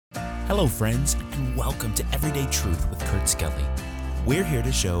Hello, friends, and welcome to Everyday Truth with Kurt Skelly. We're here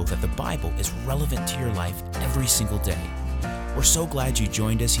to show that the Bible is relevant to your life every single day. We're so glad you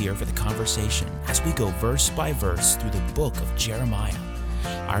joined us here for the conversation as we go verse by verse through the book of Jeremiah.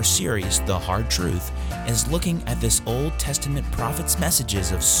 Our series, The Hard Truth, is looking at this Old Testament prophet's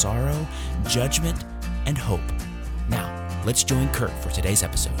messages of sorrow, judgment, and hope. Now, let's join Kurt for today's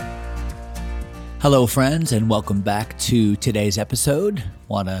episode. Hello, friends, and welcome back to today's episode.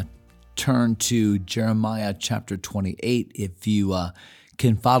 Want to turn to Jeremiah chapter 28 if you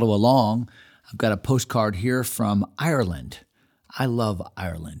can follow along. I've got a postcard here from Ireland. I love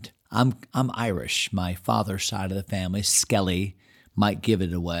Ireland. I'm Irish. My father's side of the family, Skelly, might give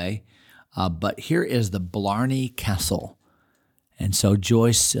it away. But here is the Blarney Castle. And so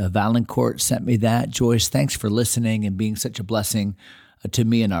Joyce Valancourt sent me that. Joyce, thanks for listening and being such a blessing to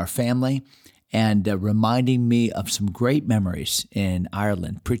me and our family, and reminding me of some great memories in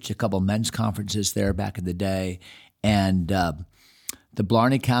Ireland. Preached a couple men's conferences there back in the day, and the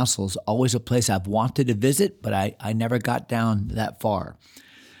Blarney Castle is always a place I've wanted to visit, but I never got down that far.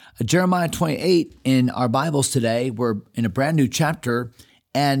 Jeremiah 28 in our Bibles today, we're in a brand new chapter,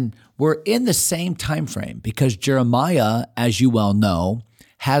 and we're in the same time frame because Jeremiah, as you well know,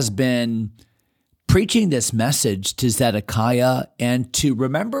 has been preaching this message to Zedekiah and to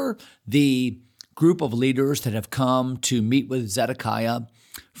remember the group of leaders that have come to meet with Zedekiah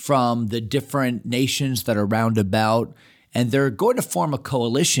from the different nations that are round about. And they're going to form a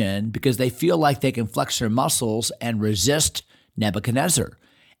coalition because they feel like they can flex their muscles and resist Nebuchadnezzar.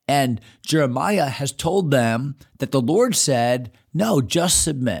 And Jeremiah has told them that the Lord said, no, just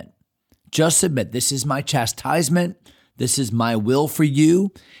submit. Just submit. This is my chastisement. This is my will for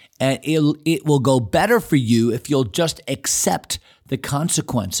you. And it will go better for you if you'll just accept the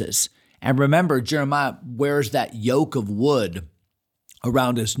consequences. And remember, Jeremiah wears that yoke of wood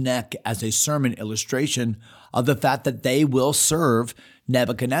around his neck as a sermon illustration of the fact that they will serve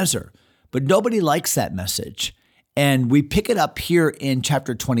Nebuchadnezzar. But nobody likes that message. And we pick it up here in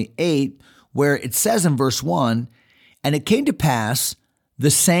chapter 28, where it says in verse 1, "And it came to pass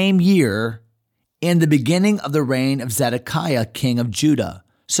the same year in the beginning of the reign of Zedekiah, king of Judah."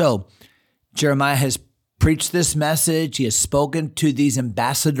 So Jeremiah has preached this message. He has spoken to these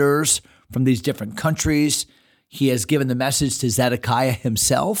ambassadors from these different countries. He has given the message to Zedekiah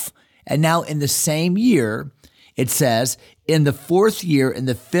himself. And now in the same year, it says, in the fourth year, in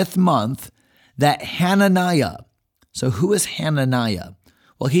the fifth month, that Hananiah. So who is Hananiah?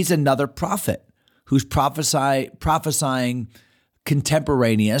 Well, he's another prophet who's prophesying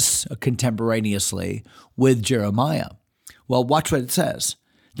contemporaneously with Jeremiah. Well, watch what it says.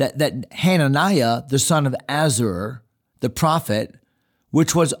 That Hananiah, the son of Azur, the prophet,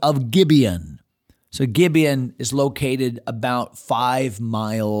 which was of Gibeon. So Gibeon is located about 6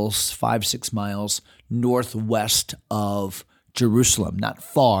 miles northwest of Jerusalem, not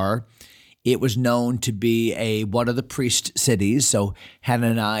far. It was known to be one of the priest cities. So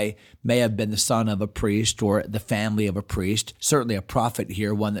Hananiah may have been the son of a priest or the family of a priest, certainly a prophet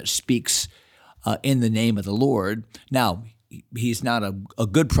here, one that speaks in the name of the Lord. Now, he's not a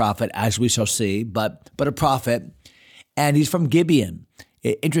good prophet, as we shall see, but a prophet, and he's from Gibeon.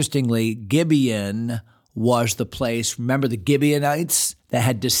 Interestingly, Gibeon was the place, remember the Gibeonites that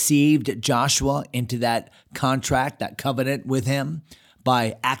had deceived Joshua into that contract, that covenant with him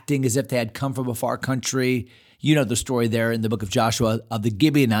by acting as if they had come from a far country. You know the story there in the book of Joshua of the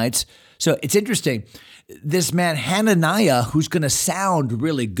Gibeonites. So it's interesting. This man, Hananiah, who's going to sound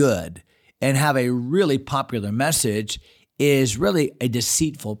really good and have a really popular message, is really a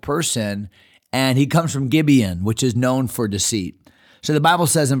deceitful person, and he comes from Gibeon, which is known for deceit. So the Bible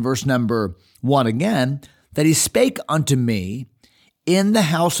says in verse number 1 again, that he spake unto me in the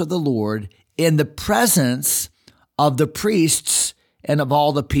house of the Lord, in the presence of the priests and of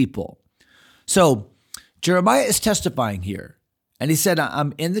all the people. So Jeremiah is testifying here, and he said,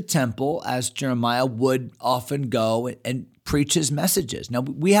 I'm in the temple, as Jeremiah would often go and preach his messages. Now,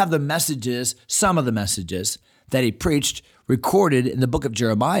 we have the messages, some of the messages that he preached recorded in the book of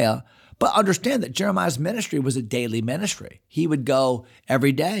Jeremiah, but understand that Jeremiah's ministry was a daily ministry. He would go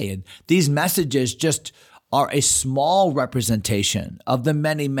every day, and these messages just are a small representation of the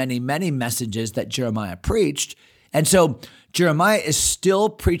many, many, many messages that Jeremiah preached. And so Jeremiah is still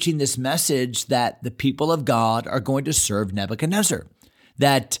preaching this message that the people of God are going to serve Nebuchadnezzar,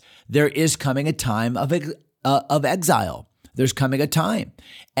 that there is coming a time of exile. There's coming a time.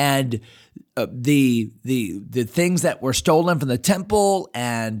 And the things that were stolen from the temple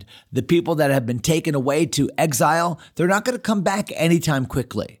and the people that have been taken away to exile, they're not going to come back anytime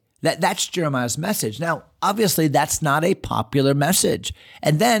quickly. That's Jeremiah's message. Now, obviously, that's not a popular message.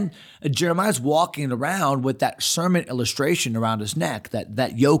 And then Jeremiah's walking around with that sermon illustration around his neck,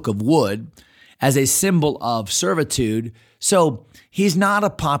 that yoke of wood, as a symbol of servitude. So he's not a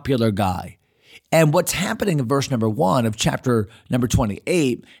popular guy. And what's happening in verse number 1 of chapter number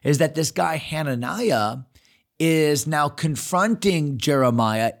 28 is that this guy Hananiah is now confronting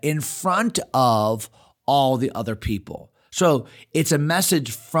Jeremiah in front of all the other people. So it's a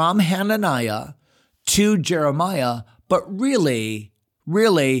message from Hananiah to Jeremiah, but really,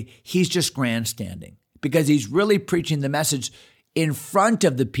 he's just grandstanding because he's really preaching the message in front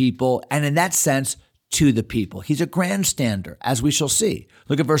of the people and in that sense to the people. He's a grandstander, as we shall see.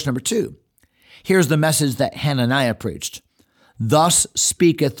 Look at verse number 2. Here's the message that Hananiah preached. Thus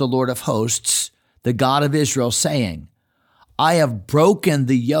speaketh the Lord of hosts, the God of Israel, saying, I have broken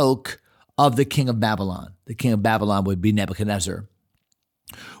the yoke of the king of Babylon. The king of Babylon would be Nebuchadnezzar.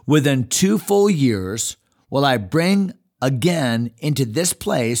 Within 2 full years will I bring again into this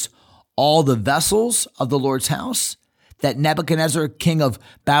place all the vessels of the Lord's house that Nebuchadnezzar, king of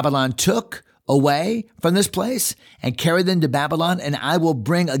Babylon, took away from this place and carried them to Babylon, and I will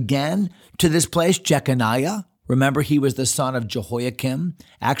bring again to this place Jeconiah. Remember, he was the son of Jehoiakim,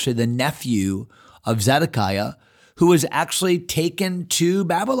 actually the nephew of Zedekiah, who was actually taken to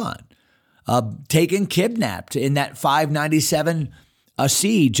Babylon, taken kidnapped in that 597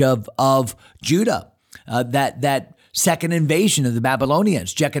 siege of Judah, that second invasion of the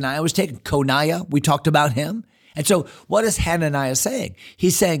Babylonians. Jeconiah was taken. Coniah, we talked about him. And so what is Hananiah saying?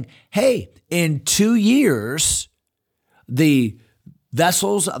 He's saying, hey, in 2 years, the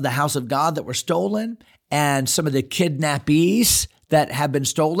vessels of the house of God that were stolen and some of the kidnappees that have been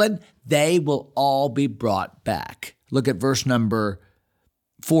stolen, they will all be brought back. Look at verse number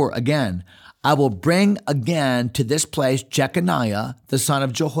 4 again. I will bring again to this place Jeconiah, the son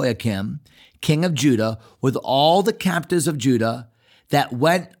of Jehoiakim, king of Judah, with all the captives of Judah that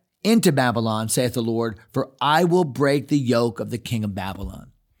went into Babylon, saith the Lord, for I will break the yoke of the king of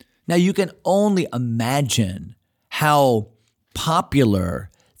Babylon. Now you can only imagine how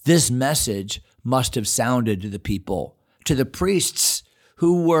popular this message must have sounded to the people, to the priests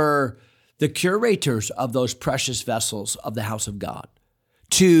who were the curators of those precious vessels of the house of God,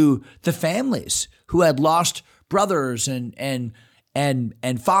 to the families who had lost brothers and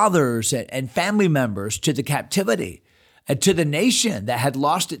fathers and family members to the captivity, and to the nation that had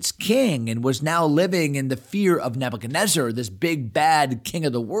lost its king and was now living in the fear of Nebuchadnezzar, this big bad king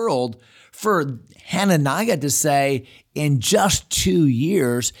of the world. For Hananiah to say, in just 2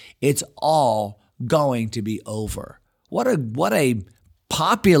 years, it's all going to be over. What a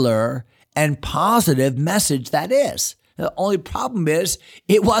popular and positive message that is. The only problem is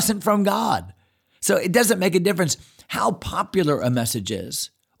it wasn't from God. So it doesn't make a difference how popular a message is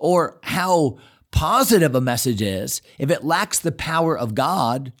or how positive a message is. If it lacks the power of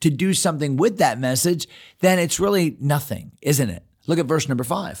God to do something with that message, then it's really nothing, isn't it? Look at verse number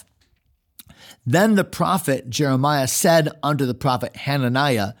 5. Then the prophet Jeremiah said unto the prophet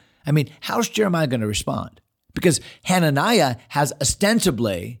Hananiah, how's Jeremiah going to respond? Because Hananiah has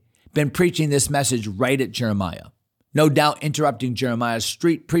ostensibly been preaching this message right at Jeremiah. No doubt interrupting Jeremiah's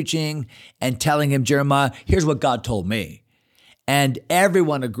street preaching and telling him, Jeremiah, here's what God told me. And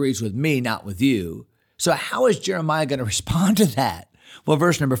everyone agrees with me, not with you. So how is Jeremiah going to respond to that? Well,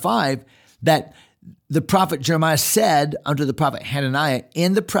 verse number 5, that the prophet Jeremiah said unto the prophet Hananiah,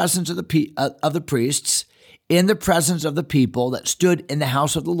 in the presence of the priests, in the presence of the people that stood in the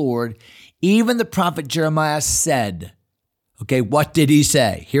house of the Lord, even the prophet Jeremiah said, okay, what did he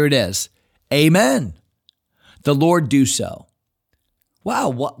say? Here it is. Amen. The Lord do so. Wow,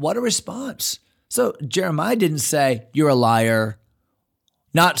 what a response. So Jeremiah didn't say, you're a liar.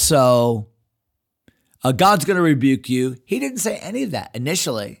 Not so. God's going to rebuke you. He didn't say any of that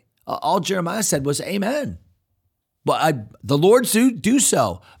initially. All Jeremiah said was, amen. But the Lord do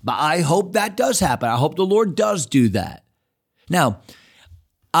so. But I hope that does happen. I hope the Lord does do that. Now,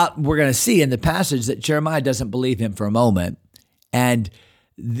 we're going to see in the passage that Jeremiah doesn't believe him for a moment. And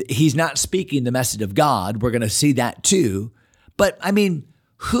he's not speaking the message of God. We're going to see that too. But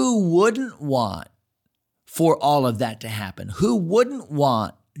who wouldn't want for all of that to happen? Who wouldn't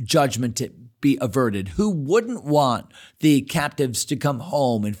want judgment to be averted? Who wouldn't want the captives to come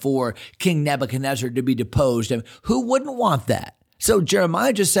home and for King Nebuchadnezzar to be deposed? And who wouldn't want that? So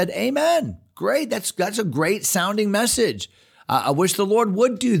Jeremiah just said, amen. Great. That's a great sounding message. I wish the Lord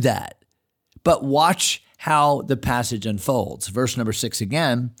would do that. But watch how the passage unfolds. Verse number 6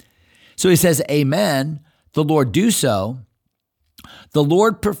 again. So he says, amen, the Lord do so. The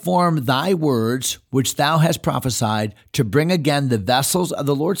Lord perform thy words, which thou hast prophesied, to bring again the vessels of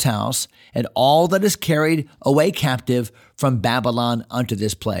the Lord's house and all that is carried away captive from Babylon unto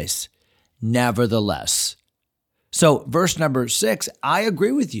this place. Nevertheless. So verse number 6, I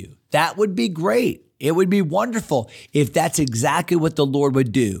agree with you. That would be great. It would be wonderful if that's exactly what the Lord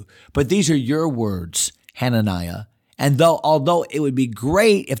would do. But these are your words, Hananiah. And although it would be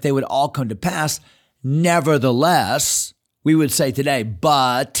great if they would all come to pass, nevertheless, we would say today,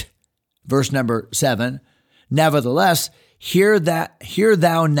 but, verse number 7, nevertheless, hear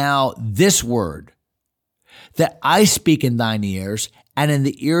thou now this word, that I speak in thine ears and in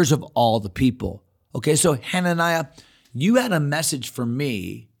the ears of all the people. Okay, so Hananiah, you had a message for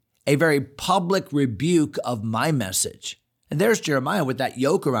me, a very public rebuke of my message. And there's Jeremiah with that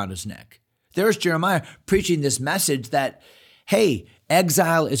yoke around his neck. There's Jeremiah preaching this message that, hey,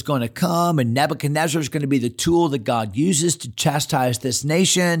 exile is going to come and Nebuchadnezzar is going to be the tool that God uses to chastise this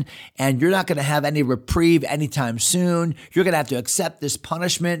nation. And you're not going to have any reprieve anytime soon. You're going to have to accept this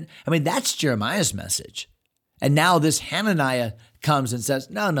punishment. I mean, that's Jeremiah's message. And now this Hananiah comes and says,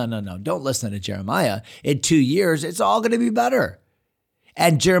 no, don't listen to Jeremiah. In 2 years, it's all going to be better.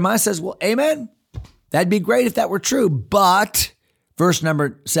 And Jeremiah says, well, amen. That'd be great if that were true. But, verse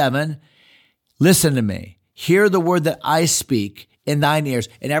number 7, listen to me. Hear the word that I speak in thine ears.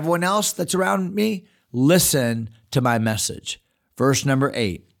 And everyone else that's around me, listen to my message. Verse number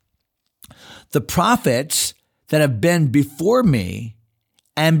 8. The prophets that have been before me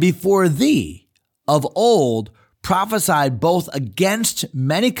and before thee of old prophesied both against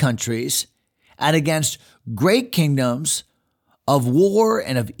many countries and against great kingdoms of war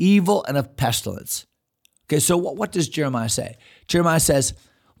and of evil and of pestilence. Okay, so what does Jeremiah say? Jeremiah says,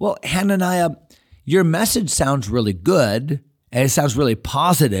 well, Hananiah, your message sounds really good, and it sounds really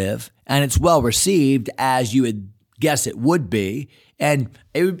positive, and it's well received, as you would guess it would be, and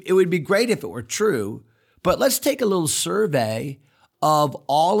it would be great if it were true, but let's take a little survey of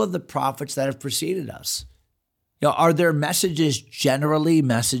all of the prophets that have preceded us. You know, are their messages generally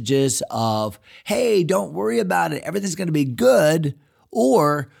messages of, hey, don't worry about it, everything's going to be good,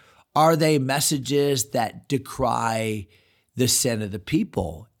 or are they messages that decry the sin of the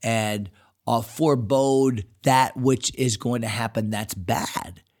people and forebode that which is going to happen that's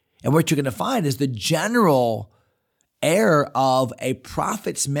bad? And what you're going to find is the general air of a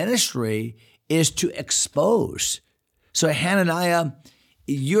prophet's ministry is to expose. So Hananiah,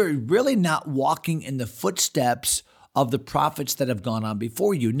 you're really not walking in the footsteps of the prophets that have gone on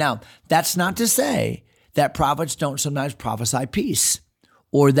before you. Now, that's not to say that prophets don't sometimes prophesy peace,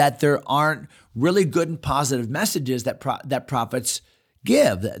 or that there aren't really good and positive messages that prophets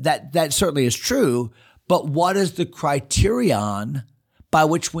give. That certainly is true, but what is the criterion by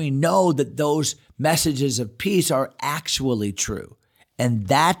which we know that those messages of peace are actually true? And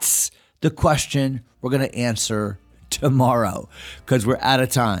that's the question we're going to answer tomorrow, because we're out of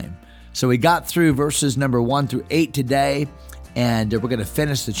time. So we got through verses number 1 through 8 today, and we're going to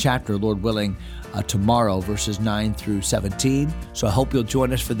finish the chapter, Lord willing, tomorrow, verses 9 through 17. So I hope you'll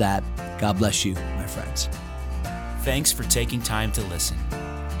join us for that. God bless you, my friends. Thanks for taking time to listen.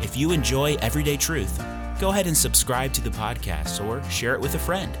 If you enjoy Everyday Truth, go ahead and subscribe to the podcast or share it with a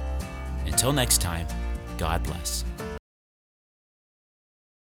friend. Until next time, God bless.